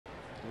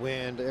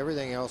wind,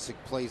 everything else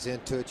that plays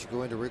into it. You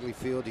go into Wrigley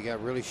Field, you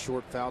got really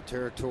short foul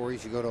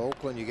territories. You go to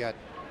Oakland, you got,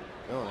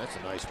 oh, that's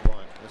a nice bunt.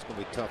 That's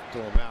going to be tough to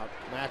throw him out.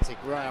 Matzek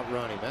right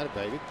outrun him. That a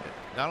baby.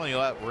 Not only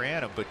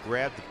outran him, but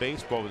grabbed the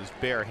baseball with his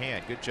bare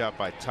hand. Good job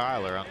by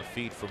Tyler on the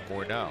feed from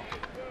Morneau.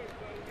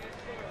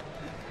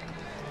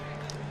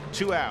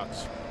 2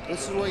 outs.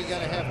 This is where you got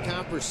to have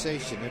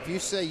conversation. If you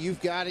say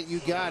you've got it, you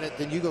got it,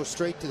 then you go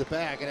straight to the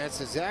bag, and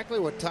that's exactly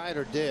what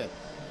Tyler did.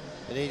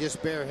 And he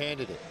just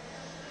barehanded it.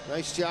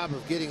 Nice job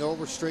of getting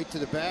over straight to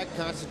the bag,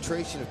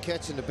 concentration of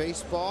catching the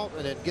baseball,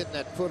 and then getting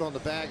that foot on the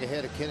bag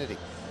ahead of Kennedy.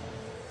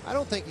 I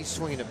don't think he's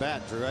swinging a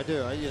bat, Drew. I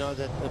do. You know,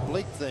 that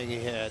oblique thing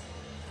he had.